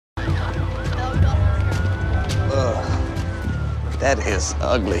That is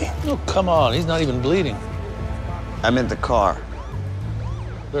ugly. Oh, come on. He's not even bleeding. I meant the car.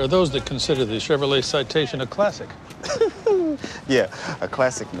 There are those that consider the Chevrolet Citation a classic. Yeah, a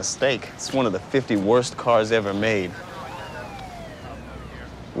classic mistake. It's one of the 50 worst cars ever made.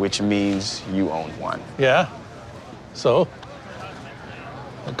 Which means you own one. Yeah? So?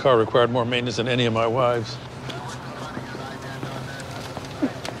 That car required more maintenance than any of my wives.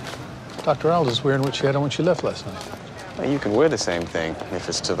 Dr. Alda's wearing what she had on when she left last night. Well, you can wear the same thing if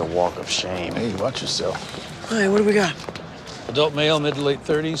it's to the walk of shame. Hey, watch yourself. Hey, what do we got? Adult male, mid to late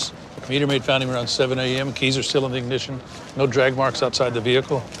 30s. Meter maid found him around 7 a.m. Keys are still in the ignition. No drag marks outside the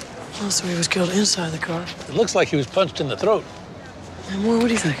vehicle. Oh, so he was killed inside the car. It looks like he was punched in the throat. And what do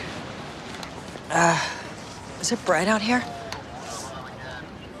you think? Is it bright out here?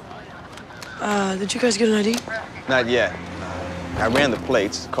 Did you guys get an ID? Not yet. I ran the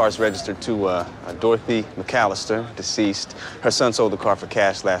plates. The car's registered to Dorothy McAllister, deceased. Her son sold the car for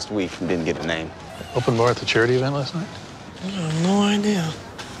cash last week and didn't get a name. Open bar at the charity event last night? I have no idea.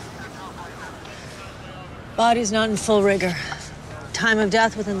 Body's not in full rigor. Time of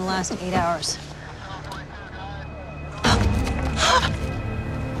death within the last 8 hours.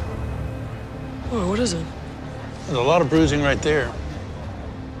 Whoa, what is it? There's a lot of bruising right there.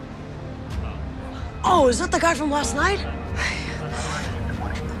 Oh, is that the guy from last night?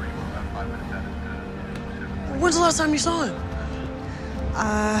 When's the last time you saw him?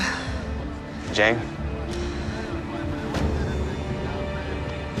 Jane?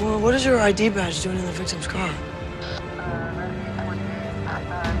 Well, what is your ID badge doing in the victim's car?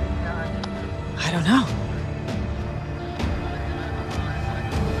 I don't know.